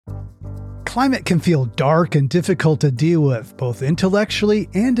Climate can feel dark and difficult to deal with, both intellectually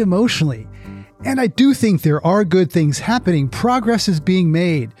and emotionally. And I do think there are good things happening. Progress is being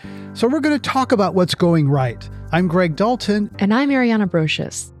made. So we're going to talk about what's going right. I'm Greg Dalton. And I'm Ariana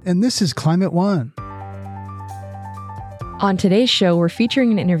Brocious. And this is Climate One. On today's show, we're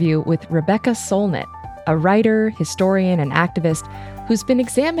featuring an interview with Rebecca Solnit, a writer, historian, and activist who's been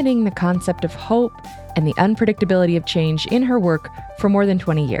examining the concept of hope and the unpredictability of change in her work for more than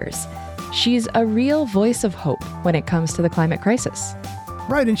 20 years. She's a real voice of hope when it comes to the climate crisis.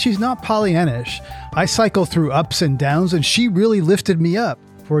 Right, and she's not Pollyannish. I cycle through ups and downs, and she really lifted me up.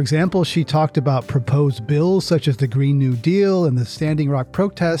 For example, she talked about proposed bills such as the Green New Deal and the Standing Rock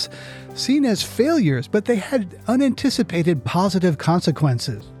protests, seen as failures, but they had unanticipated positive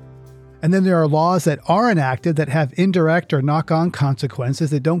consequences. And then there are laws that are enacted that have indirect or knock-on consequences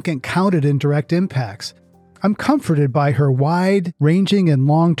that don't get counted in direct impacts. I'm comforted by her wide-ranging and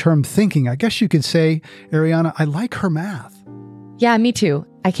long-term thinking. I guess you could say, Ariana, I like her math. Yeah, me too.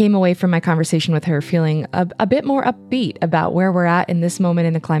 I came away from my conversation with her feeling a bit more upbeat about where we're at in this moment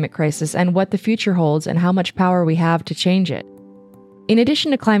in the climate crisis and what the future holds and how much power we have to change it. In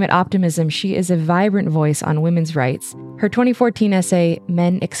addition to climate optimism, she is a vibrant voice on women's rights. Her 2014 essay,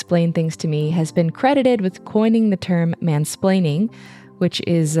 Men Explain Things to Me, has been credited with coining the term mansplaining, which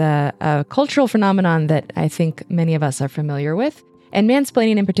is a cultural phenomenon that I think many of us are familiar with. And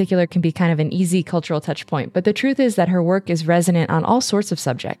mansplaining in particular can be kind of an easy cultural touch point, but the truth is that her work is resonant on all sorts of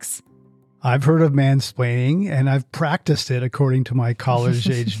subjects. I've heard of mansplaining, and I've practiced it, according to my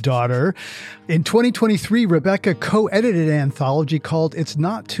college-age daughter. In 2023, Rebecca co-edited an anthology called It's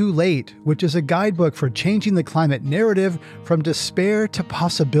Not Too Late, which is a guidebook for changing the climate narrative from despair to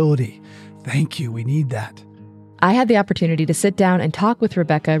possibility. Thank you. We need that. I had the opportunity to sit down and talk with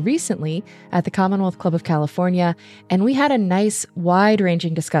Rebecca recently at the Commonwealth Club of California, and we had a nice,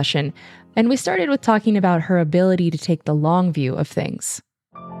 wide-ranging discussion. And we started with talking about her ability to take the long view of things.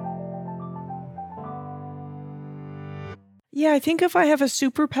 Yeah, I think if I have a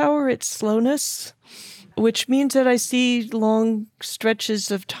superpower, it's slowness, which means that I see long stretches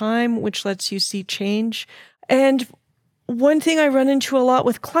of time, which lets you see change. And one thing I run into a lot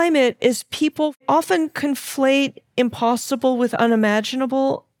with climate is people often conflate impossible with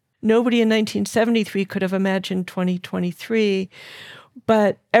unimaginable. Nobody in 1973 could have imagined 2023,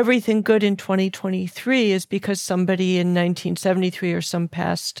 but everything good in 2023 is because somebody in 1973 or some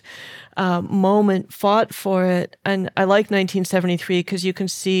past moment fought for it. And I like 1973 because you can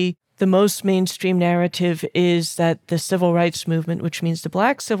see the most mainstream narrative is that the civil rights movement, which means the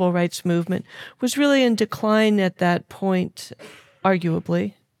Black civil rights movement, was really in decline at that point,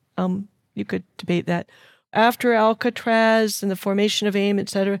 arguably. You could debate that. After Alcatraz and the formation of AIM, et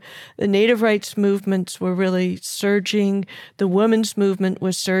cetera, the native rights movements were really surging. The women's movement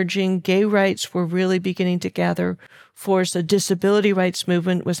was surging. Gay rights were really beginning to gather force. A disability rights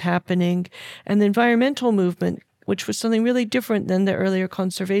movement was happening. And the environmental movement, which was something really different than the earlier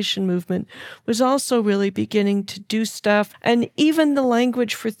conservation movement, was also really beginning to do stuff. And even the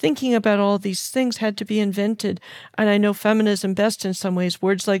language for thinking about all these things had to be invented. And I know feminism best in some ways.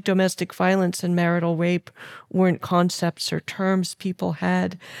 Words like domestic violence and marital rape weren't concepts or terms people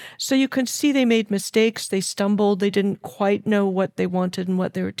had. So you can see they made mistakes, they stumbled, they didn't quite know what they wanted and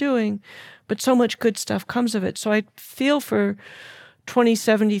what they were doing. But so much good stuff comes of it. So I feel for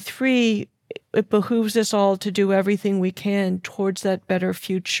 2073, it behooves us all to do everything we can towards that better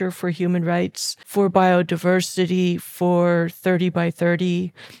future for human rights, for biodiversity, for 30 by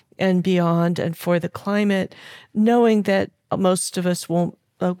 30 and beyond, and for the climate, knowing that most of us won't,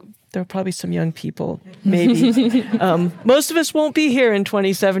 there are probably some young people, maybe. Most of us won't be here in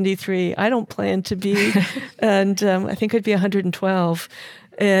 2073. I don't plan to be, and I think I'd be 112.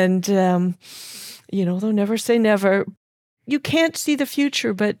 And, they'll never say never. You can't see the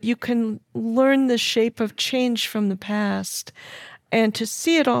future, but you can learn the shape of change from the past. And to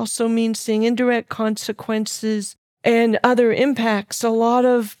see it also means seeing indirect consequences and other impacts. A lot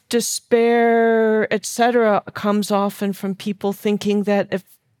of despair, et cetera, comes often from people thinking that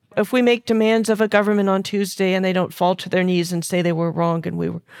if we make demands of a government on Tuesday and they don't fall to their knees and say they were wrong and we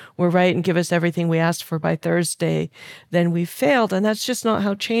were right and give us everything we asked for by Thursday, then we failed. And that's just not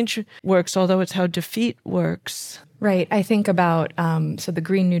how change works, although it's how defeat works. Right. I think about so the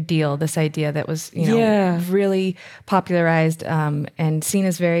Green New Deal, this idea that was really popularized and seen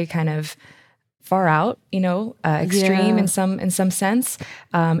as very kind of far out, extreme in some sense,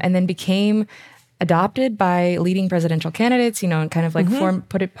 and then became adopted by leading presidential candidates, and kind of like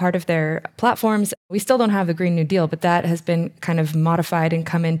put it part of their platforms. We still don't have the Green New Deal, but that has been kind of modified and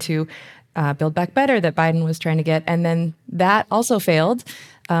come into Build Back Better that Biden was trying to get. And then that also failed.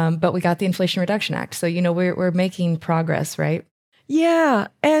 But we got the Inflation Reduction Act. So, we're making progress, right? Yeah.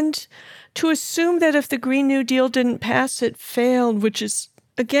 And to assume that if the Green New Deal didn't pass, it failed, which is,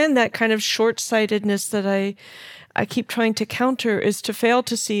 again, that kind of short-sightedness that I keep trying to counter, is to fail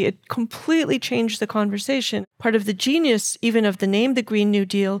to see it completely changed the conversation. Part of the genius, even of the name, the Green New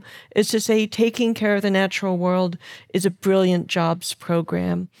Deal, is to say taking care of the natural world is a brilliant jobs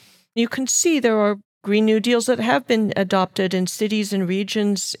program. You can see there are Green New Deals that have been adopted in cities and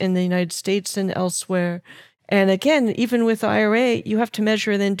regions in the United States and elsewhere. And again, even with the IRA, you have to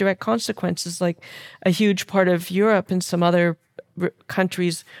measure the indirect consequences. Like a huge part of Europe and some other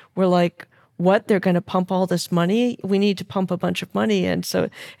countries were like, what, they're going to pump all this money? We need to pump a bunch of money. And so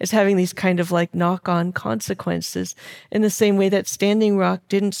it's having these kind of like knock-on consequences in the same way that Standing Rock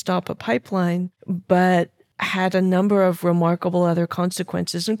didn't stop a pipeline, but had a number of remarkable other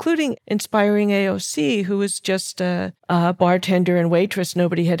consequences, including inspiring AOC, who was just a bartender and waitress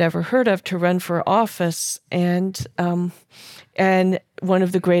nobody had ever heard of, to run for office. And one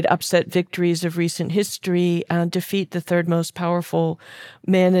of the great upset victories of recent history, defeat the third most powerful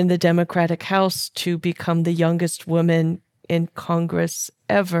man in the Democratic House to become the youngest woman in Congress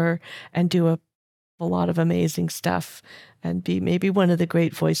ever and do a lot of amazing stuff and be maybe one of the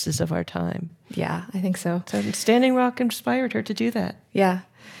great voices of our time. Yeah, I think so. So Standing Rock inspired her to do that. Yeah.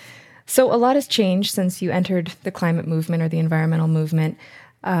 So a lot has changed since you entered the climate movement or the environmental movement.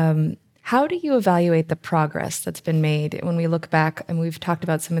 How do you evaluate the progress that's been made when we look back? And we've talked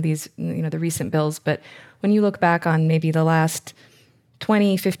about some of these, the recent bills, but when you look back on maybe the last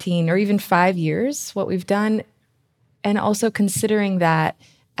 20, 15, or even 5 years, what we've done, and also considering that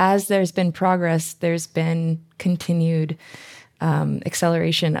as there's been progress, there's been continued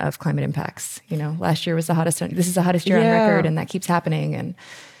acceleration of climate impacts. Last year was the hottest. This is the hottest year on record, and that keeps happening. And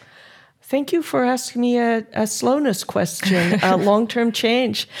thank you for asking me a slowness question, long-term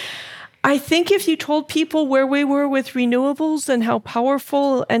change. I think if you told people where we were with renewables and how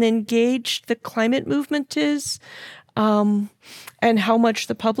powerful and engaged the climate movement is, and how much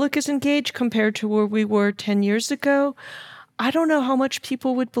the public is engaged compared to where we were 10 years ago, I don't know how much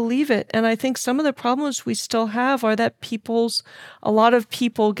people would believe it. And I think some of the problems we still have are that a lot of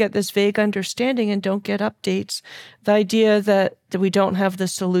people get this vague understanding and don't get updates. The idea that we don't have the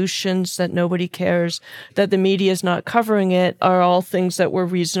solutions, that nobody cares, that the media is not covering it, are all things that were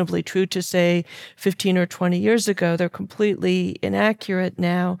reasonably true to say 15 or 20 years ago. They're completely inaccurate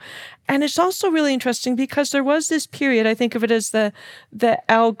now. And it's also really interesting because there was this period, I think of it as the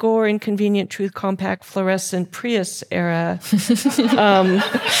Al Gore Inconvenient Truth Compact fluorescent Prius era,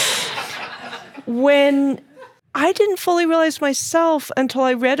 when I didn't fully realize myself until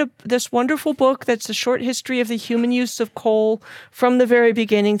I read this wonderful book that's a short history of the human use of coal from the very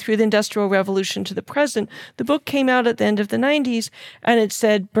beginning through the Industrial Revolution to the present. The book came out at the end of the 90s, and it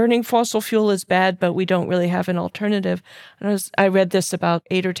said, burning fossil fuel is bad, but we don't really have an alternative. And I read this about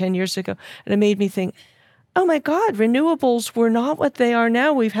 8 or 10 years ago, and it made me think, oh my God, renewables were not what they are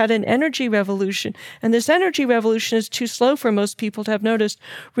now. We've had an energy revolution, and this energy revolution is too slow for most people to have noticed.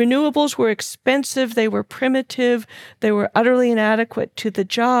 Renewables were expensive, they were primitive, they were utterly inadequate to the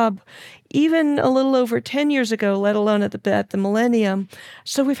job, even a little over 10 years ago, let alone at the millennium.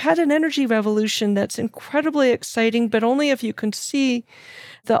 So we've had an energy revolution that's incredibly exciting, but only if you can see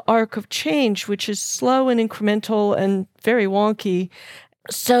the arc of change, which is slow and incremental and very wonky.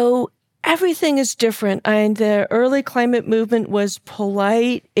 So everything is different. And the early climate movement was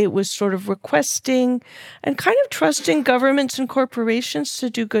polite. It was sort of requesting and kind of trusting governments and corporations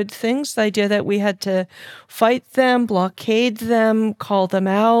to do good things. The idea that we had to fight them, blockade them, call them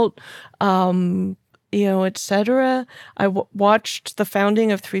out, et cetera. I watched the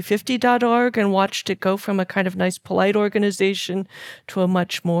founding of 350.org and watched it go from a kind of nice, polite organization to a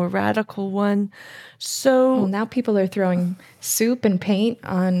much more radical one. So now people are throwing soup and paint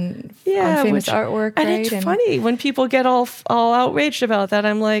on famous artwork, and right? It's funny when people get all outraged about that.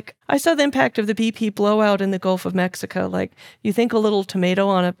 I'm like, I saw the impact of the BP blowout in the Gulf of Mexico. Like, you think a little tomato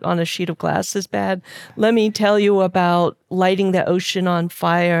on a sheet of glass is bad? Let me tell you about lighting the ocean on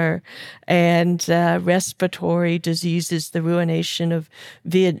fire and respiratory diseases, the ruination of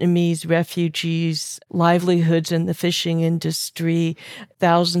Vietnamese refugees, livelihoods in the fishing industry,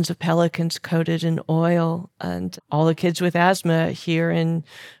 thousands of pelicans coated in oil, and all the kids with asthma here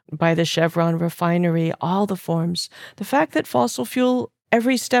by the Chevron refinery, all the forms. The fact that fossil fuel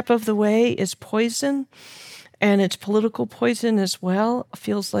every step of the way is poison, and it's political poison as well,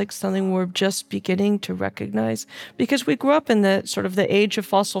 feels like something we're just beginning to recognize, because we grew up in the sort of the age of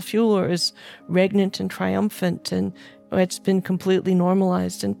fossil fuel is regnant and triumphant, and it's been completely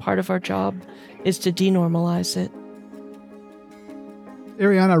normalized, and part of our job is to denormalize it.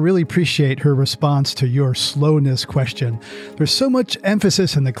 Ariana, I really appreciate her response to your slowness question. There's so much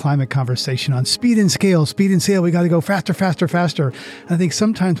emphasis in the climate conversation on speed and scale. We got to go faster, faster, faster. And I think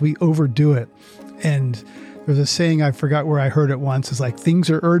sometimes we overdo it. And there's a saying, I forgot where I heard it once, it's like, things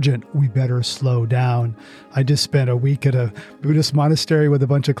are urgent, we better slow down. I just spent a week at a Buddhist monastery with a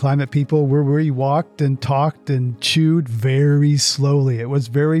bunch of climate people where we walked and talked and chewed very slowly. It was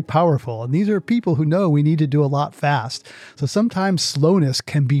very powerful. And these are people who know we need to do a lot fast. So sometimes slowness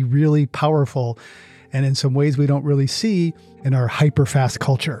can be really powerful, and in some ways we don't really see in our hyper-fast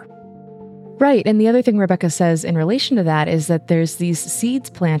culture. Right. And the other thing Rebecca says in relation to that is that there's these seeds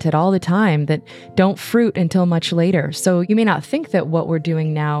planted all the time that don't fruit until much later. So you may not think that what we're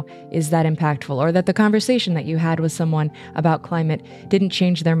doing now is that impactful, or that the conversation that you had with someone about climate didn't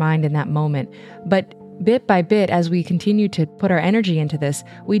change their mind in that moment. But bit by bit, as we continue to put our energy into this,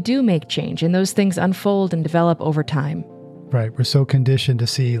 we do make change, and those things unfold and develop over time. Right. We're so conditioned to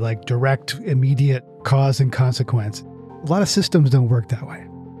see like direct, immediate cause and consequence. A lot of systems don't work that way.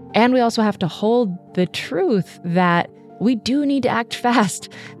 And we also have to hold the truth that we do need to act fast,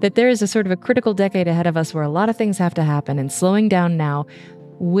 that there is a sort of a critical decade ahead of us where a lot of things have to happen, and slowing down now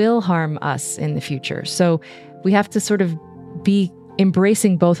will harm us in the future. So we have to sort of be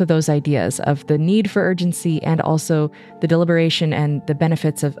embracing both of those ideas of the need for urgency and also the deliberation and the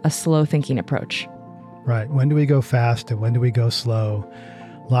benefits of a slow thinking approach. Right. When do we go fast and when do we go slow?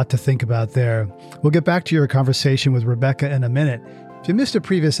 A lot to think about there. We'll get back to your conversation with Rebecca in a minute. If you missed a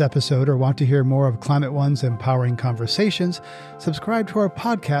previous episode or want to hear more of Climate One's empowering conversations, subscribe to our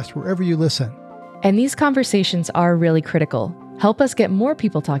podcast wherever you listen. And these conversations are really critical. Help us get more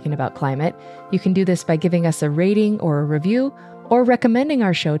people talking about climate. You can do this by giving us a rating or a review, or recommending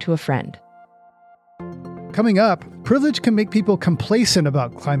our show to a friend. Coming up, privilege can make people complacent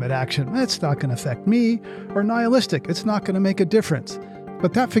about climate action. It's not going to affect me, or nihilistic. It's not going to make a difference.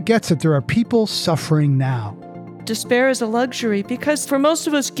 But that forgets that there are people suffering now. Despair is a luxury because for most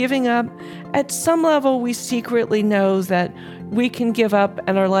of us, giving up, at some level, we secretly know that we can give up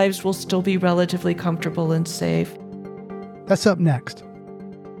and our lives will still be relatively comfortable and safe. That's up next.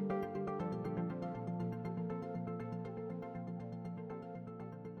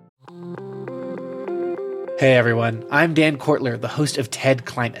 Hey everyone, I'm Dan Kortler, the host of TED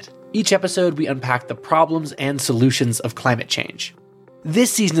Climate. Each episode, we unpack the problems and solutions of climate change.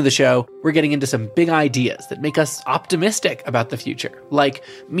 This season of the show, we're getting into some big ideas that make us optimistic about the future, like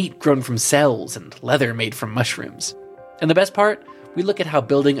meat grown from cells and leather made from mushrooms. And the best part, we look at how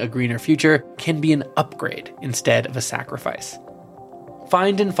building a greener future can be an upgrade instead of a sacrifice.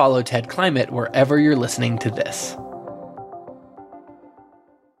 Find and follow TED Climate wherever you're listening to this.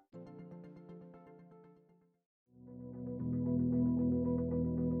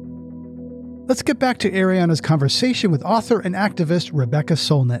 Let's get back to Ariana's conversation with author and activist Rebecca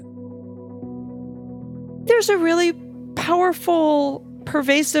Solnit. There's a really powerful,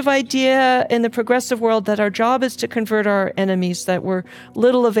 pervasive idea in the progressive world that our job is to convert our enemies, that we're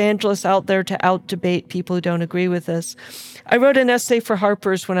little evangelists out there to out-debate people who don't agree with us. I wrote an essay for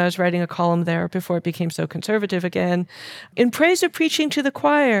Harper's when I was writing a column there before it became so conservative again, in praise of preaching to the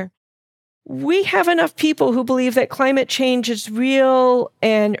choir. We have enough people who believe that climate change is real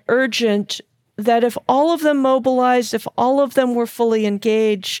and urgent, that if all of them mobilized, if all of them were fully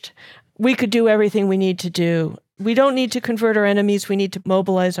engaged, we could do everything we need to do. We don't need to convert our enemies. We need to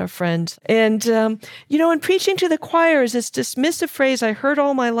mobilize our friends. And, in preaching to the choir is this dismissive phrase I heard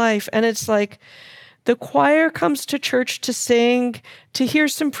all my life. And it's like, the choir comes to church to sing, to hear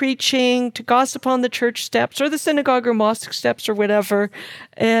some preaching, to gossip on the church steps or the synagogue or mosque steps or whatever.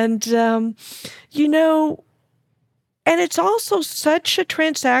 And, and it's also such a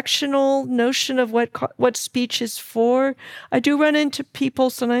transactional notion of what speech is for. I do run into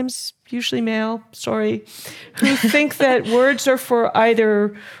people, sometimes usually male, who think that words are for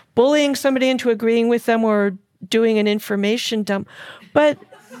either bullying somebody into agreeing with them or doing an information dump. But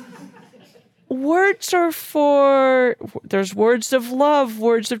words are there's words of love,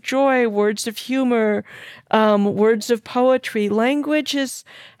 words of joy, words of humor, words of poetry. Language is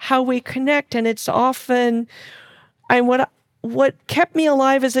how we connect, and it's often... And what kept me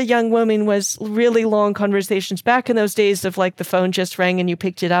alive as a young woman was really long conversations back in those days of like the phone just rang and you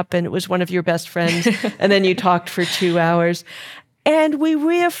picked it up and it was one of your best friends and then you talked for 2 hours. And we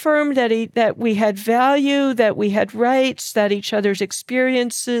reaffirmed that we had value, that we had rights, that each other's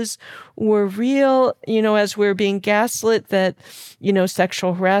experiences were real, as we're being gaslit that,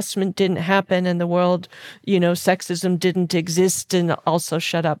 sexual harassment didn't happen in the world, sexism didn't exist and also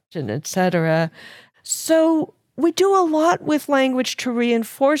shut up and et cetera. So we do a lot with language to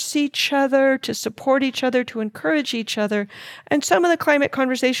reinforce each other, to support each other, to encourage each other. And some of the climate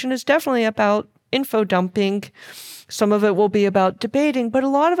conversation is definitely about info dumping. Some of it will be about debating, but a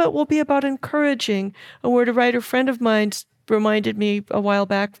lot of it will be about encouraging. A word a writer friend of mine reminded me a while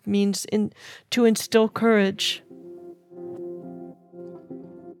back means to instill courage.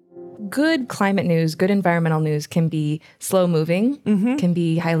 Good climate news, good environmental news can be slow-moving, can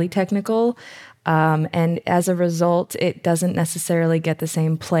be highly technical, and as a result, it doesn't necessarily get the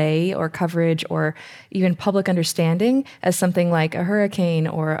same play or coverage or even public understanding as something like a hurricane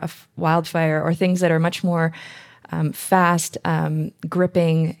or a wildfire or things that are much more fast,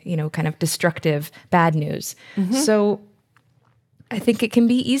 gripping, kind of destructive bad news. So I think it can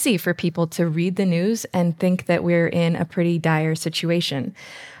be easy for people to read the news and think that we're in a pretty dire situation.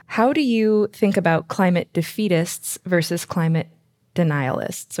 How do you think about climate defeatists versus climate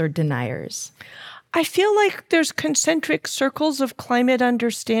denialists or deniers? I feel like there's concentric circles of climate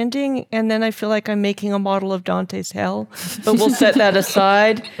understanding, and then I feel like I'm making a model of Dante's hell, but we'll set that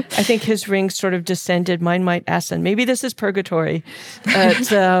aside. I think his ring sort of descended, mine might ascend. Maybe this is purgatory.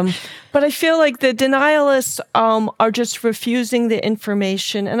 But I feel like the denialists are just refusing the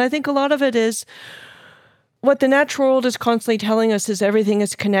information, and I think a lot of it is what the natural world is constantly telling us is everything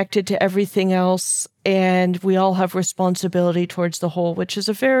is connected to everything else, and we all have responsibility towards the whole, which is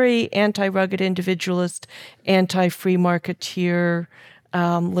a very anti-rugged individualist, anti-free marketeer,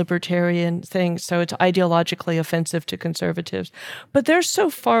 libertarian thing. So it's ideologically offensive to conservatives. But they're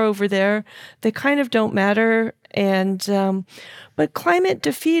so far over there, they kind of don't matter. And but climate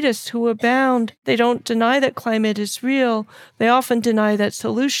defeatists who abound, they don't deny that climate is real. They often deny that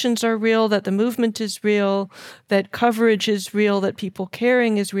solutions are real, that the movement is real, that coverage is real, that people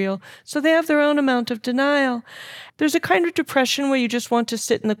caring is real. So they have their own amount of denial. There's a kind of depression where you just want to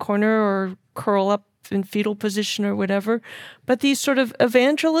sit in the corner or curl up in fetal position or whatever. But these sort of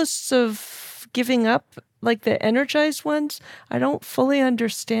evangelists of giving up, like the energized ones, I don't fully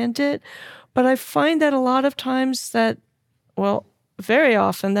understand it. But I find that a lot of times that, well, very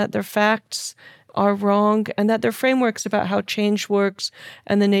often that their facts are wrong and that their frameworks about how change works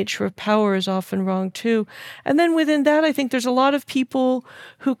and the nature of power is often wrong too. And then within that, I think there's a lot of people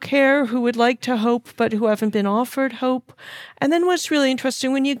who care, who would like to hope, but who haven't been offered hope. And then what's really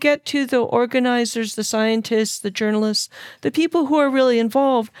interesting, when you get to the organizers, the scientists, the journalists, the people who are really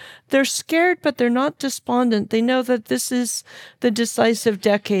involved, they're scared, but they're not despondent. They know that this is the decisive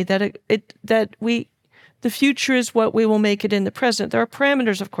decade, the future is what we will make it in the present. There are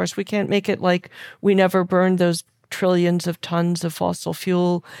parameters, of course. We can't make it like we never burned those trillions of tons of fossil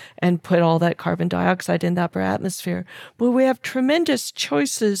fuel and put all that carbon dioxide in the upper atmosphere. But we have tremendous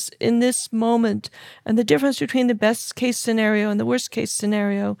choices in this moment. And the difference between the best case scenario and the worst case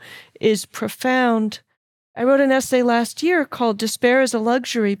scenario is profound. I wrote an essay last year called Despair is a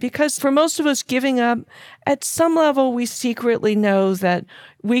Luxury, because for most of us, giving up, at some level, we secretly know that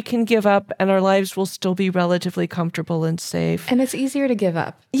we can give up and our lives will still be relatively comfortable and safe. And it's easier to give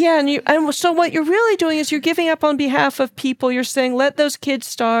up. Yeah, and so what you're really doing is you're giving up on behalf of people. You're saying, let those kids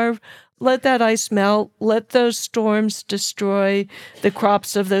starve, let that ice melt, let those storms destroy the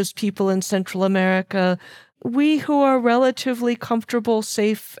crops of those people in Central America. We who are relatively comfortable,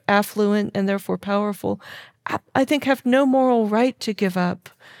 safe, affluent, and therefore powerful, I think have no moral right to give up.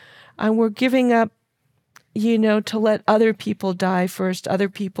 And we're giving up, to let other people die first, other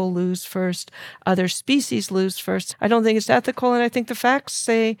people lose first, other species lose first. I don't think it's ethical, and I think the facts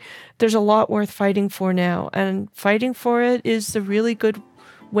say there's a lot worth fighting for now. And fighting for it is the really good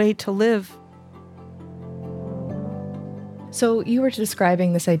way to live. So you were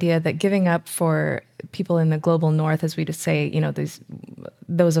describing this idea that giving up for people in the global north, as we just say,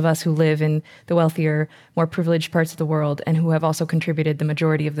 those of us who live in the wealthier, more privileged parts of the world and who have also contributed the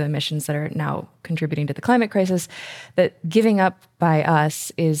majority of the emissions that are now contributing to the climate crisis, that giving up by us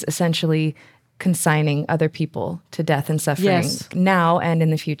is essentially consigning other people to death and suffering now and in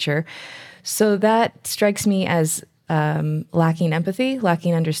the future. So that strikes me as lacking empathy,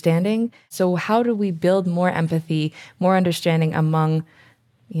 lacking understanding. So how do we build more empathy, more understanding among,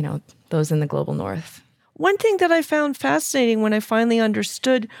 those in the global north? One thing that I found fascinating when I finally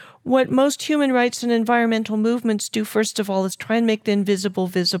understood what most human rights and environmental movements do, first of all, is try and make the invisible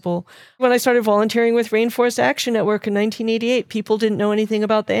visible. When I started volunteering with Rainforest Action Network in 1988, people didn't know anything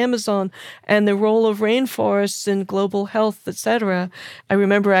about the Amazon and the role of rainforests in global health, etc. I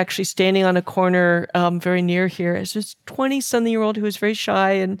remember actually standing on a corner very near here as this 20-something-year-old who was very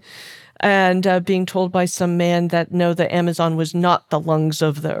shy and being told by some man that no, the Amazon was not the lungs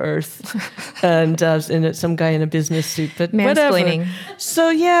of the earth, and some guy in a business suit, but mansplaining. Whatever.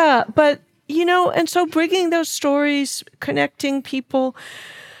 So yeah, but And so bringing those stories, connecting people.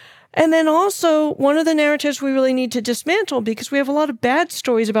 And then also, one of the narratives we really need to dismantle, because we have a lot of bad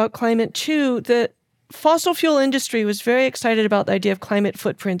stories about climate too, the fossil fuel industry was very excited about the idea of climate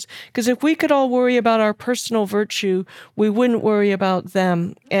footprints, because if we could all worry about our personal virtue, we wouldn't worry about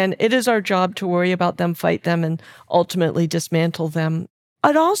them. And it is our job to worry about them, fight them, and ultimately dismantle them.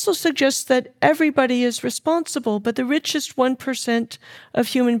 I'd also suggest that everybody is responsible, but the richest 1% of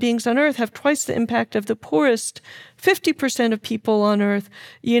human beings on Earth have twice the impact of the poorest 50% of people on Earth.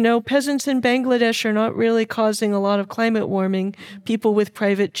 Peasants in Bangladesh are not really causing a lot of climate warming. People with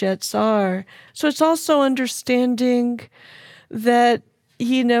private jets are. So it's also understanding that,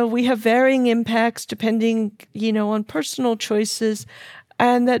 we have varying impacts depending, on personal choices.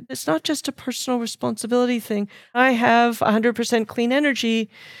 And that it's not just a personal responsibility thing. I have 100% clean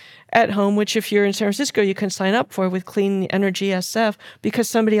energy at home, which if you're in San Francisco, you can sign up for with Clean Energy SF, because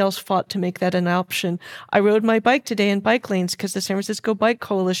somebody else fought to make that an option. I rode my bike today in bike lanes because the San Francisco Bike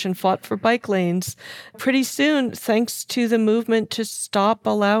Coalition fought for bike lanes. Pretty soon, thanks to the movement to stop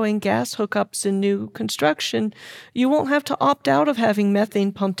allowing gas hookups in new construction, you won't have to opt out of having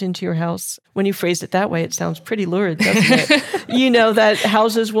methane pumped into your house. When you phrase it that way, it sounds pretty lurid, doesn't it? That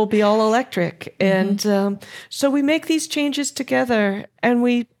houses will be all electric. And so we make these changes together, and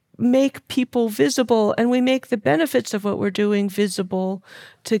we make people visible, and we make the benefits of what we're doing visible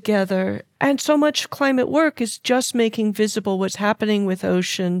together. And so much climate work is just making visible what's happening with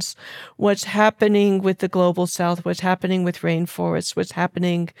oceans, what's happening with the global south, what's happening with rainforests, what's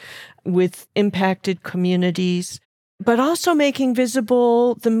happening with impacted communities, but also making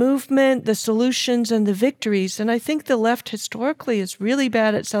visible the movement, the solutions, and the victories. And I think the left historically is really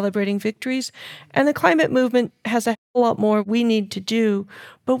bad at celebrating victories, and the climate movement has a lot more we need to do,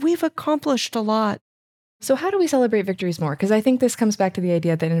 but we've accomplished a lot. So how do we celebrate victories more? Because I think this comes back to the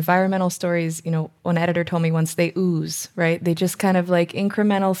idea that environmental stories, one editor told me once, they ooze, right? They just kind of like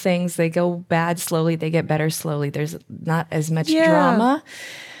incremental things. They go bad slowly, they get better slowly. There's not as much drama,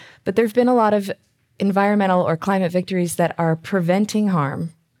 but there've been a lot of environmental or climate victories that are preventing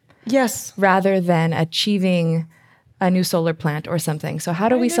harm. Yes. Rather than achieving a new solar plant or something. So how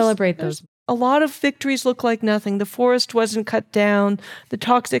do we celebrate those? A lot of victories look like nothing. The forest wasn't cut down. The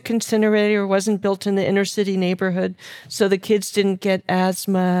toxic incinerator wasn't built in the inner city neighborhood, so the kids didn't get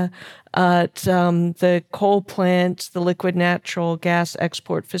asthma. The coal plant, the liquid natural gas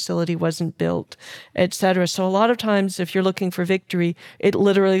export facility wasn't built, etc. So a lot of times, if you're looking for victory, it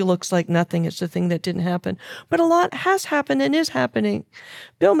literally looks like nothing. It's a thing that didn't happen. But a lot has happened and is happening.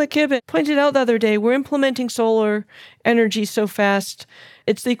 Bill McKibben pointed out the other day, we're implementing solar energy so fast,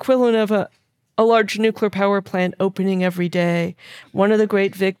 it's the equivalent of a large nuclear power plant opening every day. One of the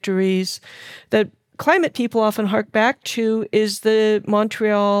great victories that climate people often hark back to is the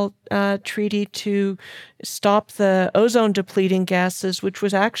Montreal Treaty to stop the ozone depleting gases, which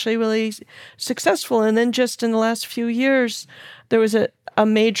was actually really successful. And then just in the last few years, there was a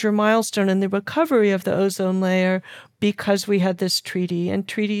major milestone in the recovery of the ozone layer because we had this treaty, and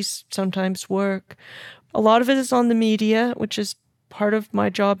treaties sometimes work. A lot of it is on the media, which is part of my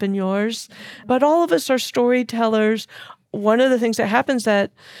job and yours, but all of us are storytellers. One of the things that happens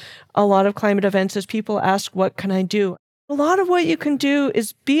at a lot of climate events is people ask, what can I do? A lot of what you can do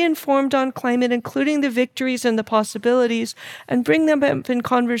is be informed on climate, including the victories and the possibilities, and bring them up in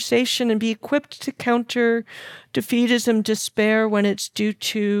conversation and be equipped to counter defeatism, despair when it's due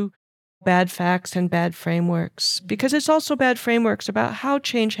to bad facts and bad frameworks, because it's also bad frameworks about how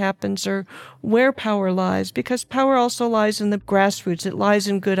change happens or where power lies, because power also lies in the grassroots. It lies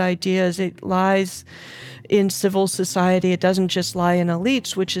in good ideas. It lies in civil society. It doesn't just lie in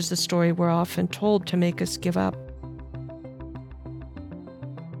elites, which is the story we're often told to make us give up.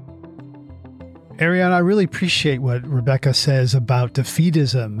 Ariane, I really appreciate what Rebecca says about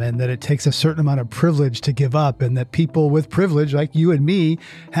defeatism, and that it takes a certain amount of privilege to give up, and that people with privilege like you and me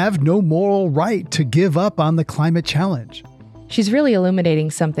have no moral right to give up on the climate challenge. She's really illuminating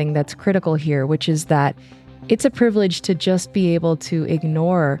something that's critical here, which is that it's a privilege to just be able to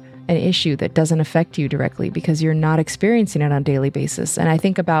ignore an issue that doesn't affect you directly because you're not experiencing it on a daily basis. And I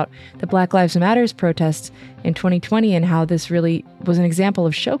think about the Black Lives Matter protests in 2020 and how this really was an example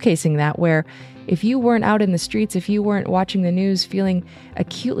of showcasing that, where if you weren't out in the streets, if you weren't watching the news feeling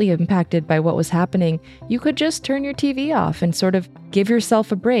acutely impacted by what was happening, you could just turn your TV off and sort of give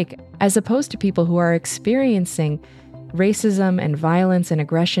yourself a break, as opposed to people who are experiencing racism and violence and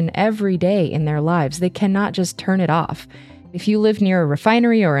aggression every day in their lives. They cannot just turn it off. If you live near a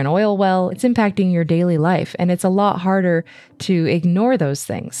refinery or an oil well, it's impacting your daily life, and it's a lot harder to ignore those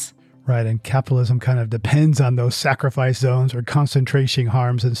things. Right, and capitalism kind of depends on those sacrifice zones or concentration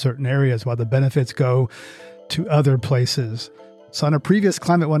harms in certain areas while the benefits go to other places. So on a previous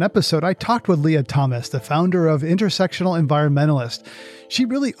Climate One episode, I talked with Leah Thomas, the founder of Intersectional Environmentalist. She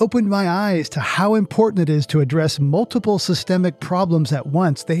really opened my eyes to how important it is to address multiple systemic problems at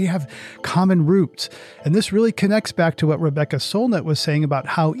once. They have common roots. And this really connects back to what Rebecca Solnit was saying about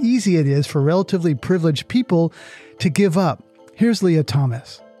how easy it is for relatively privileged people to give up. Here's Leah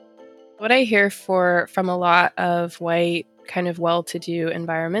Thomas. What I hear from a lot of white kind of well-to-do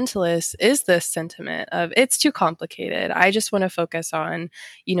environmentalists is this sentiment of it's too complicated. I just want to focus on,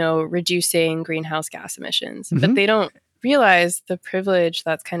 reducing greenhouse gas emissions. Mm-hmm. But they don't realize the privilege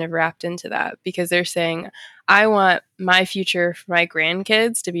that's kind of wrapped into that, because they're saying, I want my future for my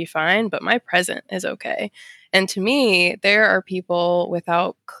grandkids to be fine, but my present is okay. And to me, there are people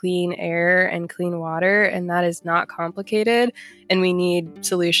without clean air and clean water, and that is not complicated. And we need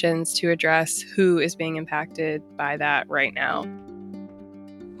solutions to address who is being impacted by that right now.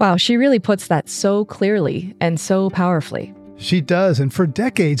 Wow, she really puts that so clearly and so powerfully. She does. And for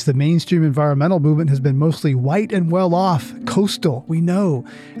decades, the mainstream environmental movement has been mostly white and well-off, coastal, we know.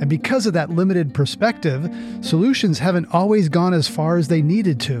 And because of that limited perspective, solutions haven't always gone as far as they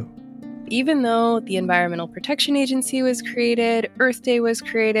needed to. Even though the Environmental Protection Agency was created, Earth Day was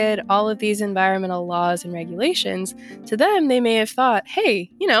created, all of these environmental laws and regulations, to them, they may have thought, hey,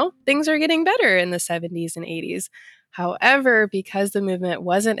 things are getting better in the 70s and 80s. However, because the movement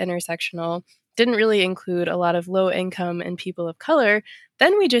wasn't intersectional, didn't really include a lot of low income and people of color,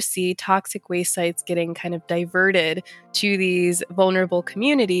 then we just see toxic waste sites getting kind of diverted to these vulnerable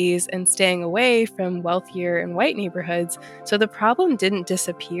communities and staying away from wealthier and white neighborhoods. So the problem didn't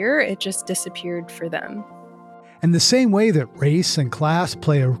disappear, it just disappeared for them. And the same way that race and class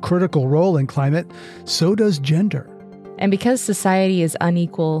play a critical role in climate, so does gender. And because society is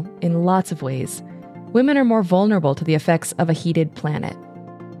unequal in lots of ways, women are more vulnerable to the effects of a heated planet.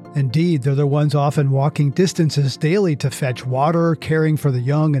 Indeed, they're the ones often walking distances daily to fetch water, caring for the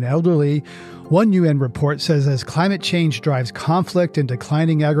young and elderly. One UN report says as climate change drives conflict and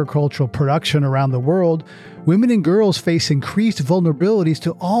declining agricultural production around the world, women and girls face increased vulnerabilities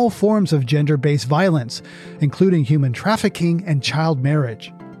to all forms of gender-based violence, including human trafficking and child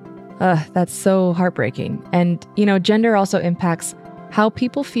marriage. That's so heartbreaking. And, gender also impacts how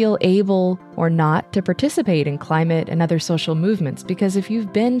people feel able or not to participate in climate and other social movements. Because if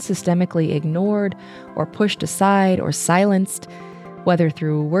you've been systemically ignored or pushed aside or silenced, whether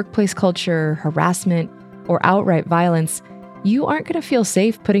through workplace culture, harassment, or outright violence, you aren't going to feel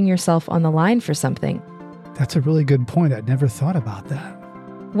safe putting yourself on the line for something. That's a really good point. I'd never thought about that.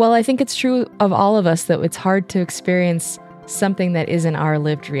 Well, I think it's true of all of us that it's hard to experience something that isn't our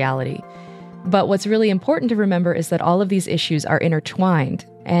lived reality. But what's really important to remember is that all of these issues are intertwined,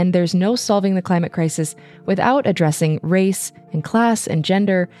 and there's no solving the climate crisis without addressing race and class and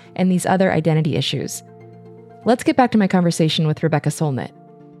gender and these other identity issues. Let's get back to my conversation with Rebecca Solnit.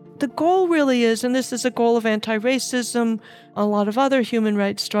 The goal really is, and this is a goal of anti-racism, a lot of other human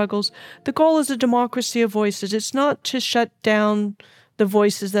rights struggles, the goal is a democracy of voices. It's not to shut down the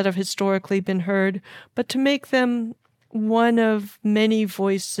voices that have historically been heard, but to make them one of many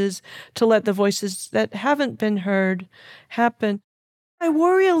voices, to let the voices that haven't been heard happen. I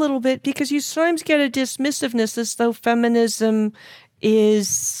worry a little bit because you sometimes get a dismissiveness as though feminism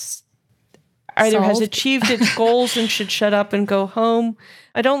is either has achieved its goals and should shut up and go home.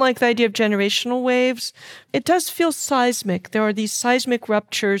 I don't like the idea of generational waves. It does feel seismic. There are these seismic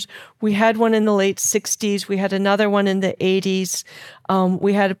ruptures. We had one in the late 60s. We had another one in the 80s.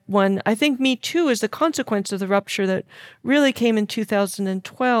 We had one, I think Me Too is the consequence of the rupture that really came in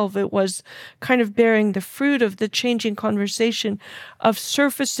 2012. It was kind of bearing the fruit of the changing conversation of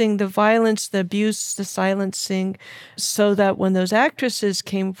surfacing the violence, the abuse, the silencing, so that when those actresses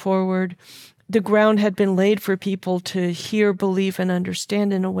came forward, the ground had been laid for people to hear, believe, and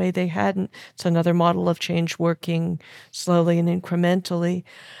understand in a way they hadn't. It's another model of change working slowly and incrementally.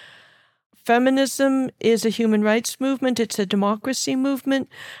 Feminism is a human rights movement. It's a democracy movement.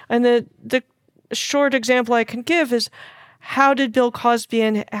 And the short example I can give is, how did Bill Cosby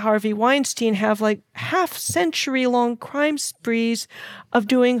and Harvey Weinstein have like half-century-long crime sprees of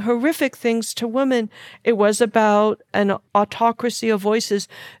doing horrific things to women? It was about an autocracy of voices.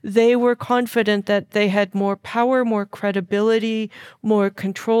 They were confident that they had more power, more credibility, more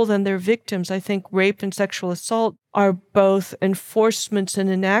control than their victims. I think rape and sexual assault are both enforcements and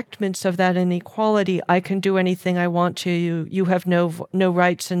enactments of that inequality. I can do anything I want to you. You have no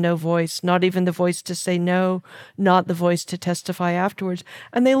rights and no voice, not even the voice to say no, not the voice to testify afterwards.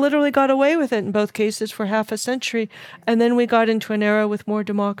 And they literally got away with it in both cases. cases for half a century. And then we got into an era with more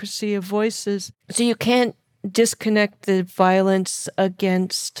democracy of voices. So you can't disconnect the violence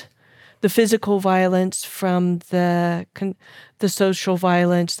against the physical violence from the social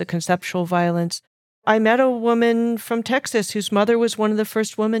violence, the conceptual violence. I met a woman from Texas whose mother was one of the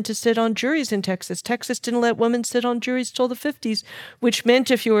first women to sit on juries in Texas. Texas didn't let women sit on juries till the 50s, which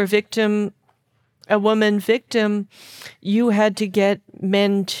meant if you were a woman victim, you had to get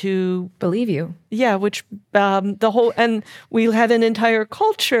men to believe you. Yeah, which and we had an entire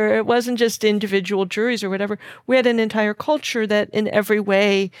culture. It wasn't just individual juries or whatever. We had an entire culture that in every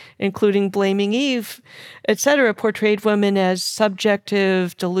way, including blaming Eve, etc., portrayed women as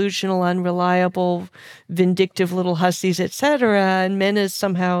subjective, delusional, unreliable, vindictive little hussies, etc., and men as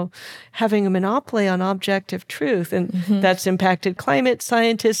somehow having a monopoly on objective truth. And that's impacted climate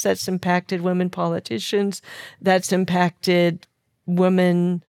scientists, that's impacted women politicians, that's impacted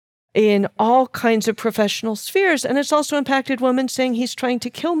women in all kinds of professional spheres. And it's also impacted women saying he's trying to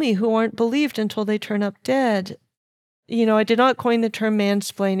kill me who aren't believed until they turn up dead. You know, I did not coin the term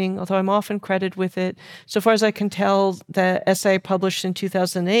mansplaining, although I'm often credited with it. So far as I can tell, the essay I published in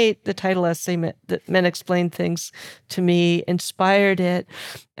 2008, the title essay, that Men Explain Things to Me, inspired it.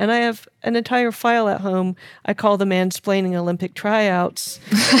 And I have an entire file at home I call the Mansplaining Olympic Tryouts,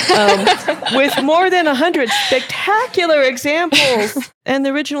 with more than 100 spectacular examples. And the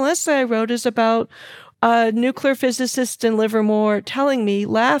original essay I wrote is about a nuclear physicist in Livermore telling me,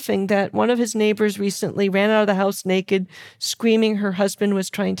 laughing, that one of his neighbors recently ran out of the house naked, screaming her husband was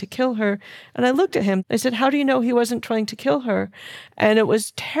trying to kill her. And I looked at him. I said, how do you know he wasn't trying to kill her? And it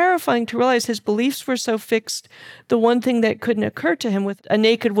was terrifying to realize his beliefs were so fixed. The one thing that couldn't occur to him with a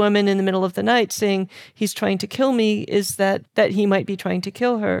naked woman in the middle of the night saying he's trying to kill me is that he might be trying to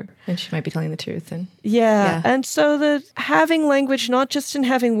kill her. And she might be telling the truth. Yeah. And so the having language, not just in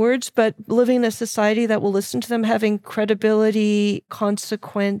having words, but living in a society that will listen to them, having credibility,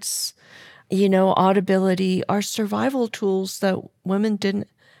 consequence, audibility, are survival tools that women didn't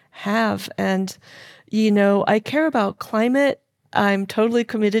have. And, I care about climate. I'm totally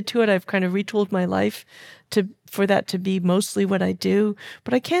committed to it. I've kind of retooled my life for that to be mostly what I do,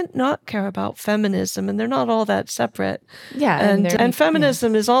 but I can't not care about feminism, and they're not all that separate. Yeah. And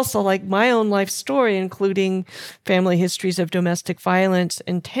feminism is also like my own life story, including family histories of domestic violence,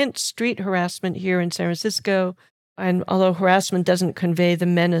 intense street harassment here in San Francisco. And although harassment doesn't convey the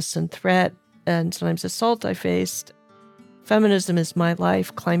menace and threat and sometimes assault I faced, feminism is my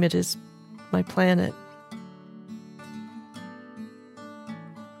life. Climate is my planet.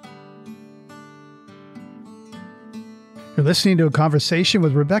 You're listening to a conversation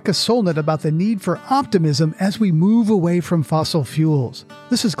with Rebecca Solnit about the need for optimism as we move away from fossil fuels.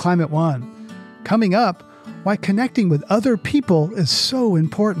 This is Climate One. Coming up, why connecting with other people is so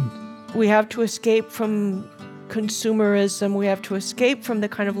important. We have to escape from consumerism. We have to escape from the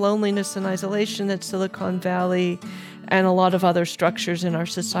kind of loneliness and isolation that Silicon Valley and a lot of other structures in our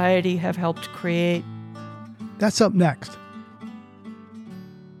society have helped create. That's up next.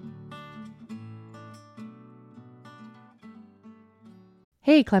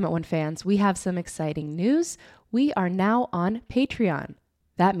 Hey, Climate One fans, we have some exciting news. We are now on Patreon.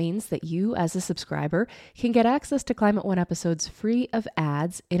 That means that you, as a subscriber, can get access to Climate One episodes free of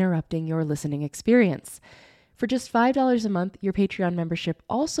ads interrupting your listening experience. For just $5 a month, your Patreon membership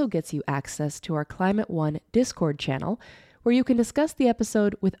also gets you access to our Climate One Discord channel, where you can discuss the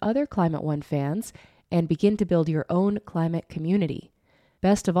episode with other Climate One fans and begin to build your own climate community.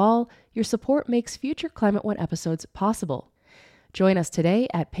 Best of all, your support makes future Climate One episodes possible. Join us today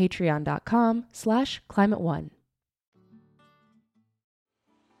at patreon.com/climateone.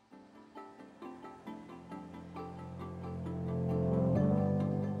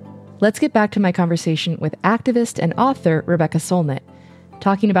 Let's get back to my conversation with activist and author Rebecca Solnit,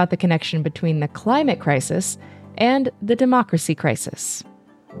 talking about the connection between the climate crisis and the democracy crisis.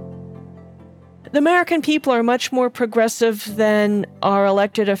 The American people are much more progressive than our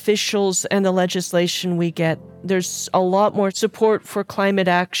elected officials and the legislation we get. There's a lot more support for climate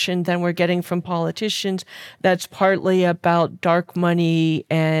action than we're getting from politicians. That's partly about dark money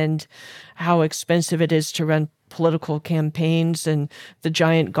and how expensive it is to run political campaigns and the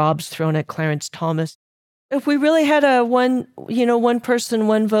giant gobs thrown at Clarence Thomas. If we really had a one person,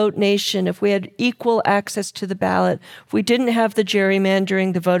 one vote nation, if we had equal access to the ballot, if we didn't have the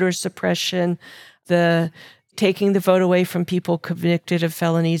gerrymandering, the voter suppression, the taking the vote away from people convicted of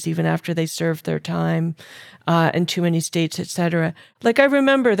felonies even after they served their time, in too many states, etc. Like I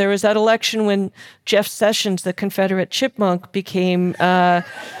remember there was that election when Jeff Sessions, the Confederate chipmunk, became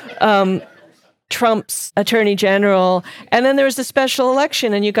Trump's attorney general. And then there was a special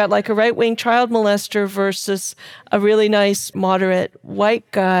election, and you got like a right-wing child molester versus a really nice, moderate white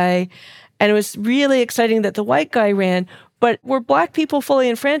guy. And it was really exciting that the white guy ran. But were Black people fully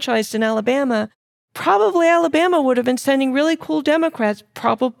enfranchised in Alabama, probably Alabama would have been sending really cool Democrats,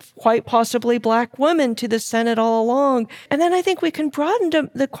 probably quite possibly Black women, to the Senate all along. And then I think we can broaden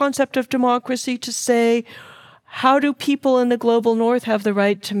the concept of democracy to say, how do people in the global North have the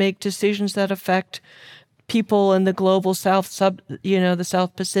right to make decisions that affect people in the global South, the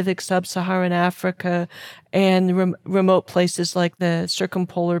South Pacific, Sub-Saharan Africa, and remote places like the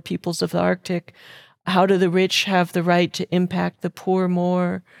circumpolar peoples of the Arctic? How do the rich have the right to impact the poor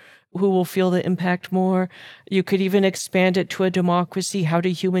more? Who will feel the impact more? You could even expand it to a democracy. How do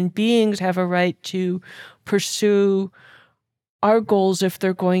human beings have a right to pursue our goals if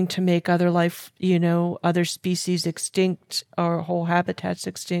they're going to make other life, other species extinct or whole habitats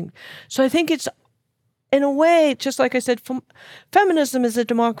extinct? So I think it's, in a way, just like I said, feminism is a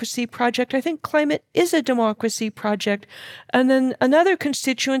democracy project. I think climate is a democracy project. And then another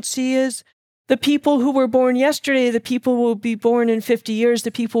constituency is the people who were born yesterday, the people who will be born in 50 years,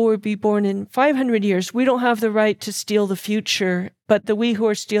 the people who will be born in 500 years. We don't have the right to steal the future, but the we who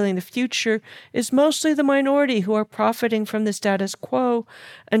are stealing the future is mostly the minority who are profiting from the status quo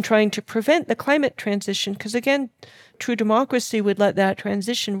and trying to prevent the climate transition. Because again, true democracy would let that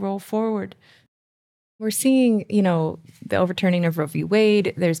transition roll forward. We're seeing, the overturning of Roe v.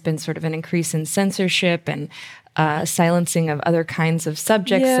 Wade. There's been sort of an increase in censorship and silencing of other kinds of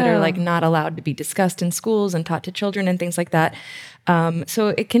subjects that are like not allowed to be discussed in schools and taught to children and things like that. So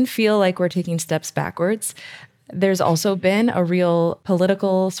it can feel like we're taking steps backwards. There's also been a real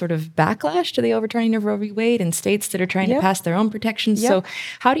political sort of backlash to the overturning of Roe v. Wade in states that are trying to pass their own protections. So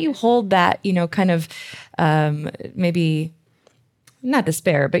how do you hold that, kind of maybe not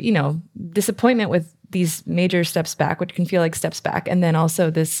despair, but, disappointment with these major steps back, which can feel like steps back, and then also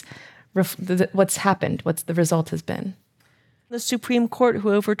this what's happened, what's the result has been? The Supreme Court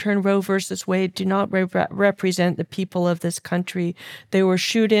who overturned Roe versus Wade do not represent the people of this country. They were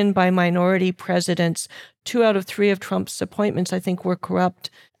shooed in by minority presidents. 2 out of 3 of Trump's appointments, I think, were corrupt.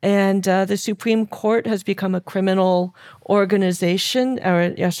 And the Supreme Court has become a criminal organization,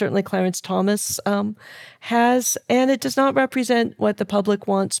 or certainly Clarence Thomas has, and it does not represent what the public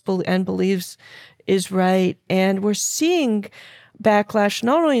wants and believes is right. And we're seeing backlash,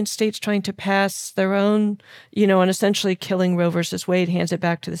 not only in states trying to pass their own, and essentially killing Roe versus Wade, hands it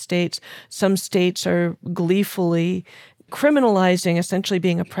back to the states. Some states are gleefully criminalizing essentially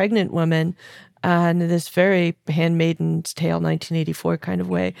being a pregnant woman in this very Handmaid's Tale 1984 kind of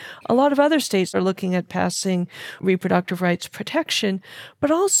way. A lot of other states are looking at passing reproductive rights protection. But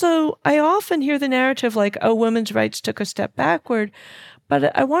also, I often hear the narrative like, oh, women's rights took a step backward.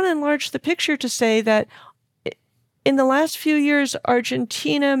 But I want to enlarge the picture to say that in the last few years,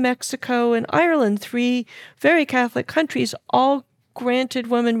 Argentina, Mexico, and Ireland, 3 very Catholic countries, all granted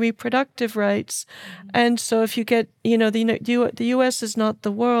women reproductive rights. And so if you get, the U.S. is not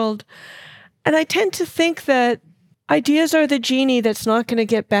the world. And I tend to think that ideas are the genie that's not going to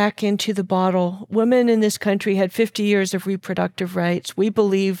get back into the bottle. Women in this country had 50 years of reproductive rights. We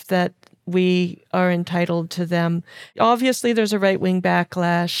believe that we are entitled to them. Obviously, there's a right-wing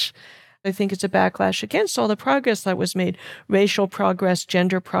backlash. I think it's a backlash against all the progress that was made. Racial progress,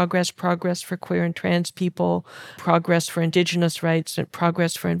 gender progress, progress for queer and trans people, progress for indigenous rights, and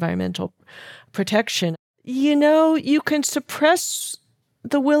progress for environmental protection. You can suppress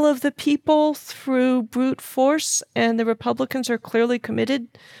the will of the people through brute force, and the Republicans are clearly committed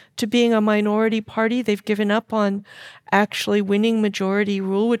to being a minority party. They've given up on actually winning majority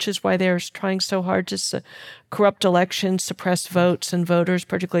rule, which is why they're trying so hard to corrupt elections, suppress votes and voters,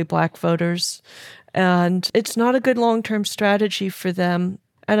 particularly Black voters. And it's not a good long-term strategy for them.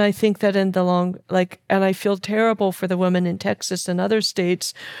 And I think that in the and I feel terrible for the women in Texas and other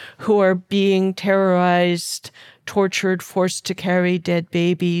states who are being terrorized, tortured, forced to carry dead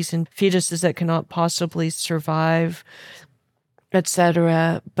babies and fetuses that cannot possibly survive,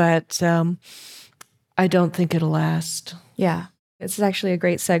 etc. But I don't think it'll last. Yeah. This is actually a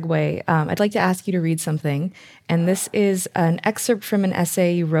great segue. I'd like to ask you to read something. And this is an excerpt from an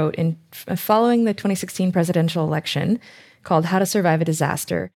essay you wrote following the 2016 presidential election called How to Survive a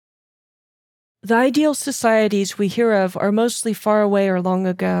Disaster. The ideal societies we hear of are mostly far away or long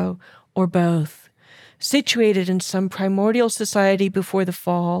ago, or both, situated in some primordial society before the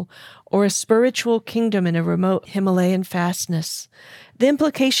fall, or a spiritual kingdom in a remote Himalayan fastness. The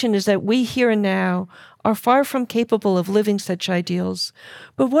implication is that we here and now are far from capable of living such ideals.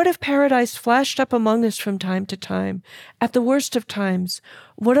 But what if paradise flashed up among us from time to time, at the worst of times?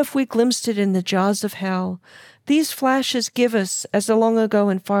 What if we glimpsed it in the jaws of hell? These flashes give us, as the long ago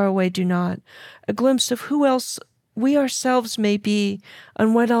and far away do not, a glimpse of who else we ourselves may be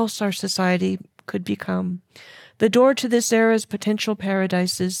and what else our society could become. The door to this era's potential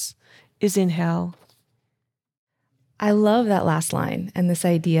paradises is in hell. I love that last line and this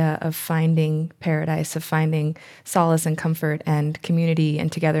idea of finding paradise, of finding solace and comfort and community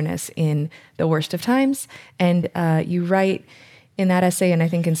and togetherness in the worst of times. And you write in that essay, and I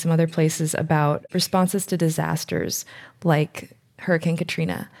think in some other places, about responses to disasters like Hurricane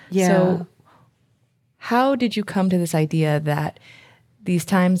Katrina. Yeah. So how did you come to this idea that these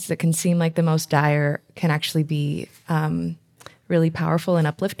times that can seem like the most dire can actually be really powerful and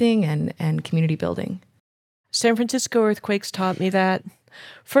uplifting and community building? San Francisco earthquakes taught me that.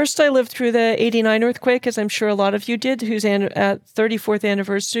 First, I lived through the 89 earthquake, as I'm sure a lot of you did, whose 34th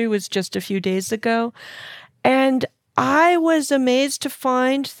anniversary was just a few days ago. And I was amazed to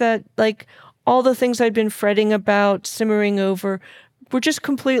find that, like, all the things I'd been fretting about, simmering over, were just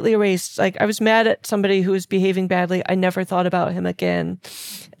completely erased. Like, I was mad at somebody who was behaving badly. I never thought about him again.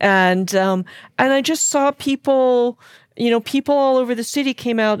 And I just saw people all over the city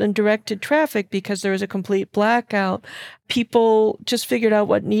came out and directed traffic because there was a complete blackout. People just figured out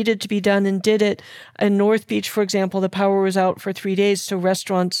what needed to be done and did it. In North Beach, for example, the power was out for 3 days. So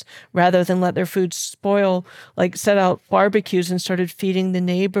restaurants, rather than let their food spoil, like set out barbecues and started feeding the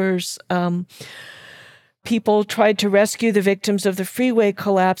neighbors. People tried to rescue the victims of the freeway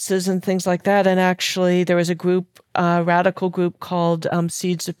collapses and things like that. And actually, there was a group, a radical group called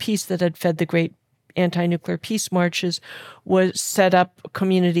Seeds of Peace that had fed the great anti-nuclear peace marches, was set up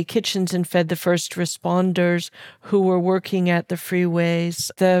community kitchens and fed the first responders who were working at the freeways.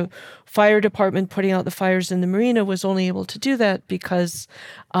 The fire department putting out the fires in the marina was only able to do that because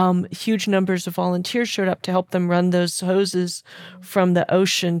huge numbers of volunteers showed up to help them run those hoses from the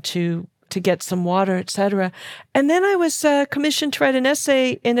ocean to get some water, etc. And then I was commissioned to write an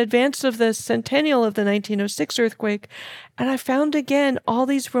essay in advance of the centennial of the 1906 earthquake. And I found again all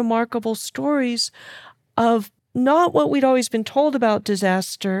these remarkable stories of not what we'd always been told about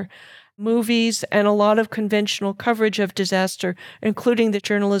disaster, movies and a lot of conventional coverage of disaster, including the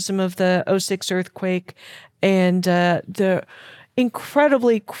journalism of the 06 earthquake and the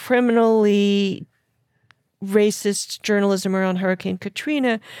incredibly criminally racist journalism around Hurricane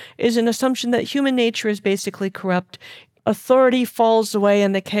Katrina, is an assumption that human nature is basically corrupt. Authority falls away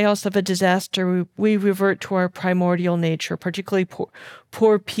in the chaos of a disaster. We revert to our primordial nature, particularly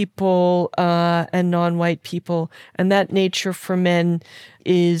poor people and non-white people. And that nature for men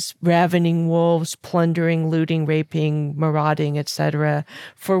is ravening wolves, plundering, looting, raping, marauding, etc.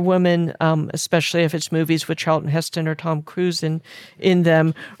 For women, especially if it's movies with Charlton Heston or Tom Cruise in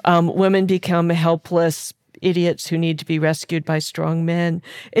them, women become helpless idiots who need to be rescued by strong men.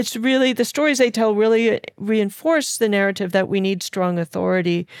 It's really, the stories they tell really reinforce the narrative that we need strong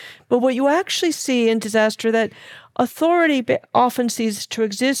authority. But what you actually see in disaster, that authority often ceases to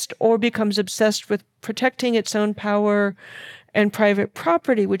exist or becomes obsessed with protecting its own power and private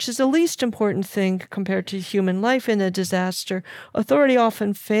property, which is the least important thing compared to human life in a disaster. Authority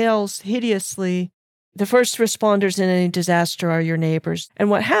often fails hideously. The first responders in any disaster are your neighbors. And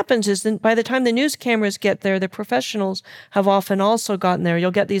what happens is that by the time the news cameras get there, the professionals have often also gotten there.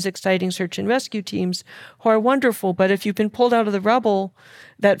 You'll get these exciting search and rescue teams who are wonderful, but if you've been pulled out of the rubble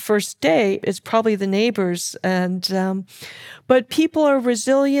that first day, it's probably the neighbors. And but people are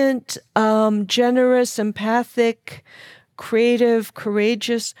resilient, generous, empathic, creative,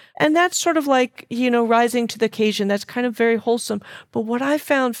 courageous. And that's sort of like, rising to the occasion. That's kind of very wholesome. But what I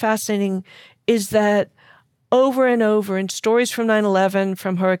found fascinating is that over and over in stories from 9/11,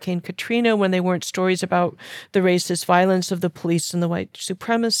 from Hurricane Katrina, when they weren't stories about the racist violence of the police and the white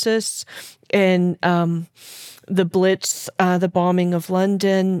supremacists, in the Blitz, the bombing of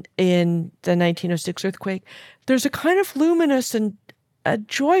London, in the 1906 earthquake, there's a kind of luminous and a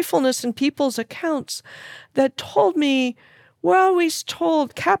joyfulness in people's accounts that told me, we're always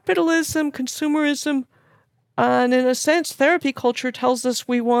told capitalism, consumerism, and in a sense, therapy culture tells us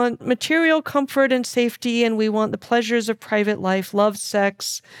we want material comfort and safety, and we want the pleasures of private life, love,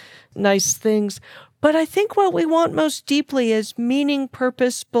 sex, nice things. But I think what we want most deeply is meaning,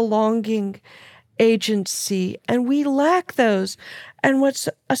 purpose, belonging, agency, and we lack those. And what's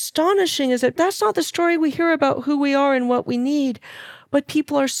astonishing is that that's not the story we hear about who we are and what we need. But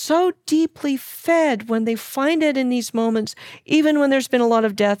people are so deeply fed when they find it in these moments, even when there's been a lot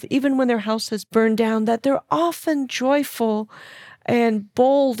of death, even when their house has burned down, that they're often joyful and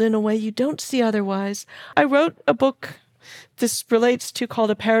bold in a way you don't see otherwise. I wrote a book this relates to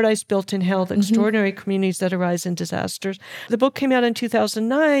called A Paradise Built in Hell, the extraordinary communities that arise in disasters. The book came out in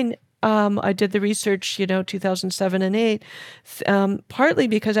 2009. I did the research, 2007 and 8, partly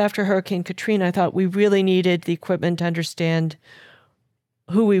because after Hurricane Katrina, I thought we really needed the equipment to understand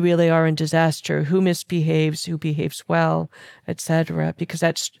who we really are in disaster, who misbehaves, who behaves well, etc. Because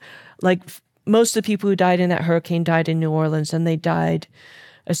that's like most of the people who died in that hurricane died in New Orleans, and they died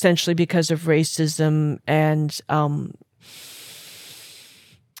essentially because of racism and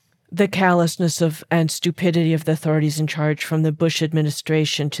the callousness and stupidity of the authorities in charge, from the Bush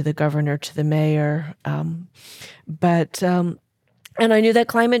administration to the governor to the mayor. And I knew that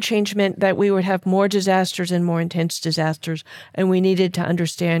climate change meant that we would have more disasters and more intense disasters, and we needed to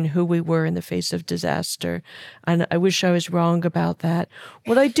understand who we were in the face of disaster. And I wish I was wrong about that.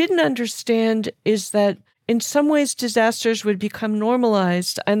 What I didn't understand is that in some ways disasters would become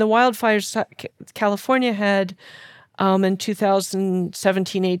normalized, and the wildfires California had in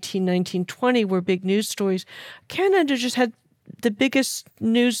 2017, 18, 19, 20 were big news stories. Canada just had the biggest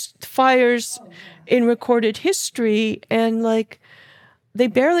news fires in recorded history, and they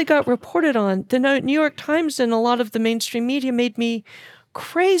barely got reported on. The New York Times and a lot of the mainstream media made me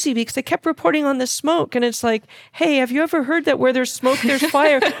crazy because they kept reporting on the smoke. And it's like, hey, have you ever heard that where there's smoke, there's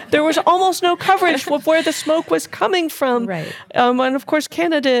fire? There was almost no coverage of where the smoke was coming from. Right. And of course,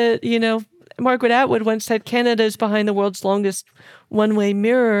 Canada, Margaret Atwood once said Canada is behind the world's longest one-way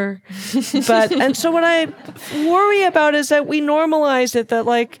mirror. And so what I worry about is that we normalize it, that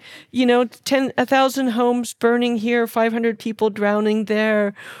 1,000 homes burning here, 500 people drowning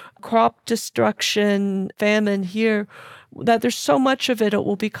there, crop destruction, famine here, that there's so much of it, it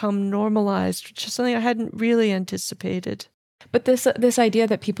will become normalized, which is something I hadn't really anticipated. But this idea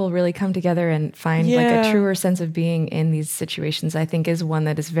that people really come together and find a truer sense of being in these situations, I think, is one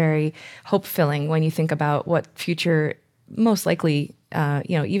that is very hope-filling when you think about what future, most likely,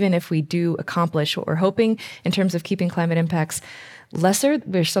 even if we do accomplish what we're hoping in terms of keeping climate impacts lesser,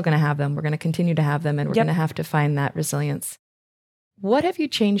 we're still going to have them. We're going to continue to have them, and we're going to have to find that resilience. What have you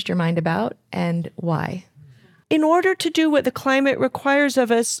changed your mind about, and why? In order to do what the climate requires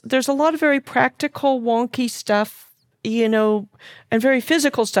of us, there's a lot of very practical, wonky stuff, and very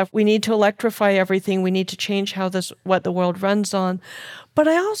physical stuff. We need to electrify everything. We need to change what the world runs on. But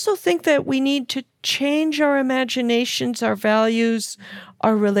I also think that we need to change our imaginations, our values,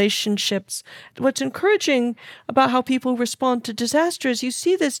 our relationships. What's encouraging about how people respond to disaster is you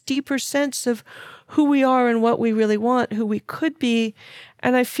see this deeper sense of who we are and what we really want, who we could be.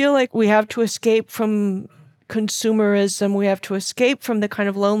 And I feel like we have to escape from consumerism. We have to escape from the kind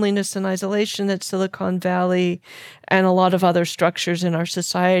of loneliness and isolation that Silicon Valley and a lot of other structures in our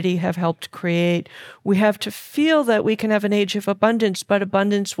society have helped create. We have to feel that we can have an age of abundance, but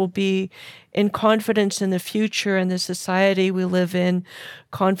abundance will be in confidence in the future and the society we live in,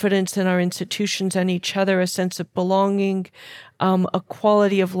 confidence in our institutions and each other, a sense of belonging, a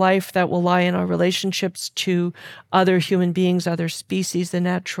quality of life that will lie in our relationships to other human beings, other species, the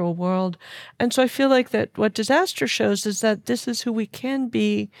natural world. And so I feel like that what disaster shows is that this is who we can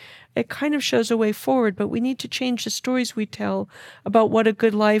be. It kind of shows a way forward, but we need to change the stories we tell about what a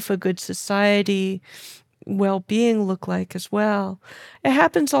good life, a good society, well-being look like as well. It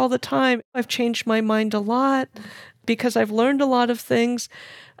happens all the time. I've changed my mind a lot because I've learned a lot of things.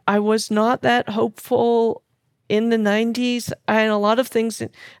 I was not that hopeful in the 90s, and a lot of things,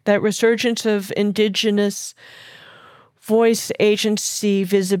 that resurgence of indigenous voice, agency,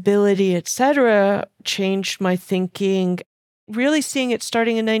 visibility, etc., changed my thinking. Really seeing it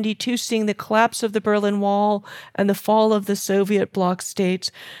starting in 92, seeing the collapse of the Berlin Wall and the fall of the Soviet bloc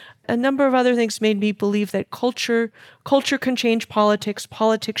states. A number of other things made me believe that culture can change politics.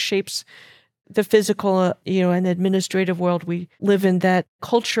 Politics shapes the physical, and administrative world we live in, that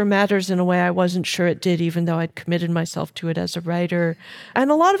culture matters in a way I wasn't sure it did, even though I'd committed myself to it as a writer. And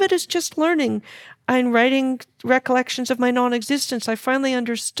a lot of it is just learning. I'm writing recollections of my non-existence. I finally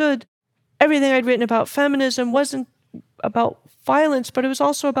understood everything I'd written about feminism wasn't about violence, but it was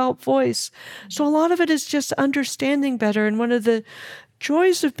also about voice. So a lot of it is just understanding better. And one of the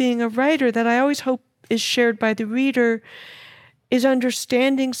joys of being a writer that I always hope is shared by the reader is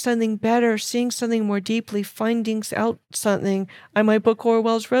understanding something better, seeing something more deeply, finding out something. In my book,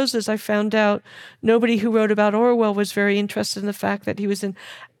 Orwell's Roses, I found out nobody who wrote about Orwell was very interested in the fact that he was an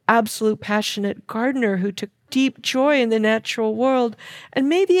absolute passionate gardener who took deep joy in the natural world. And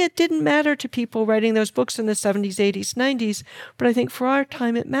maybe it didn't matter to people writing those books in the 70s, 80s, 90s, but I think for our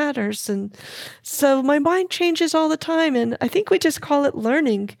time it matters. And so my mind changes all the time, and I think we just call it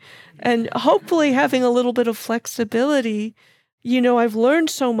learning and hopefully having a little bit of flexibility I've learned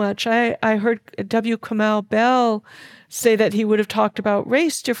so much. I heard W. Kamau Bell say that he would have talked about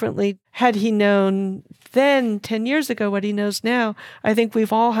race differently had he known then, 10 years ago, what he knows now. I think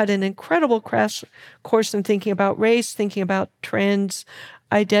we've all had an incredible crash course in thinking about race, thinking about trends,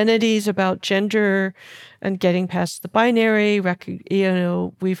 identities, about gender, and getting past the binary. We've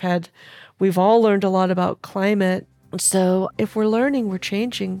all learned a lot about climate. So if we're learning, we're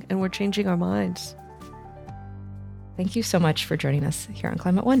changing, and we're changing our minds. Thank you so much for joining us here on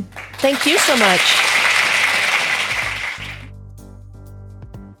Climate One. Thank you so much.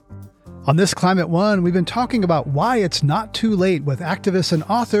 On this Climate One, we've been talking about why it's not too late with activist and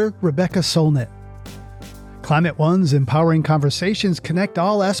author Rebecca Solnit. Climate One's empowering conversations connect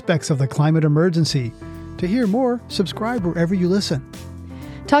all aspects of the climate emergency. To hear more, subscribe wherever you listen.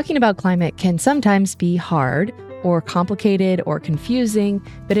 Talking about climate can sometimes be hard or complicated or confusing,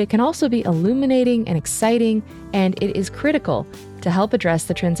 but it can also be illuminating and exciting, and it is critical to help address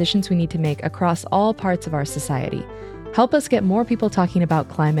the transitions we need to make across all parts of our society. Help us get more people talking about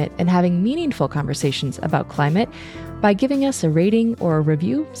climate and having meaningful conversations about climate by giving us a rating or a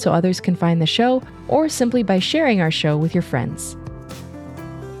review so others can find the show, or simply by sharing our show with your friends.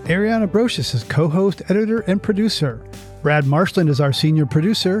 Ariana Brocious is co-host, editor, and producer. Brad Marshland is our senior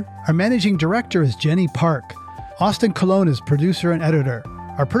producer. Our managing director is Jenny Park. Austin Colon is producer and editor.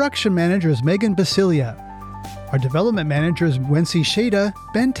 Our production manager is Megan Basilia. Our development manager is Wency Shada.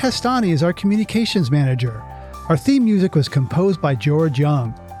 Ben Testani is our communications manager. Our theme music was composed by George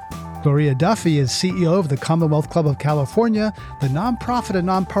Young. Gloria Duffy is CEO of the Commonwealth Club of California, the nonprofit and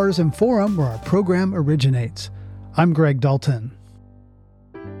nonpartisan forum where our program originates. I'm Greg Dalton.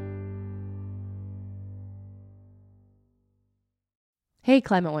 Hey,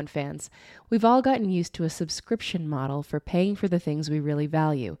 Climate One fans. We've all gotten used to a subscription model for paying for the things we really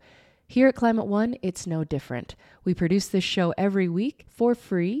value. Here at Climate One, it's no different. We produce this show every week for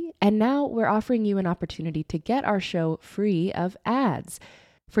free, and now we're offering you an opportunity to get our show free of ads.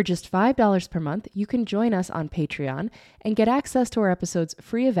 For just $5 per month, you can join us on Patreon and get access to our episodes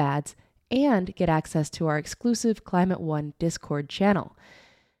free of ads and get access to our exclusive Climate One Discord channel.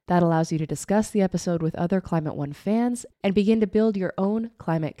 That allows you to discuss the episode with other Climate One fans and begin to build your own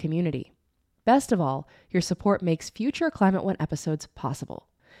climate community. Best of all, your support makes future Climate One episodes possible.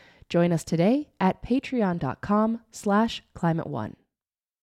 Join us today at patreon.com/climateone.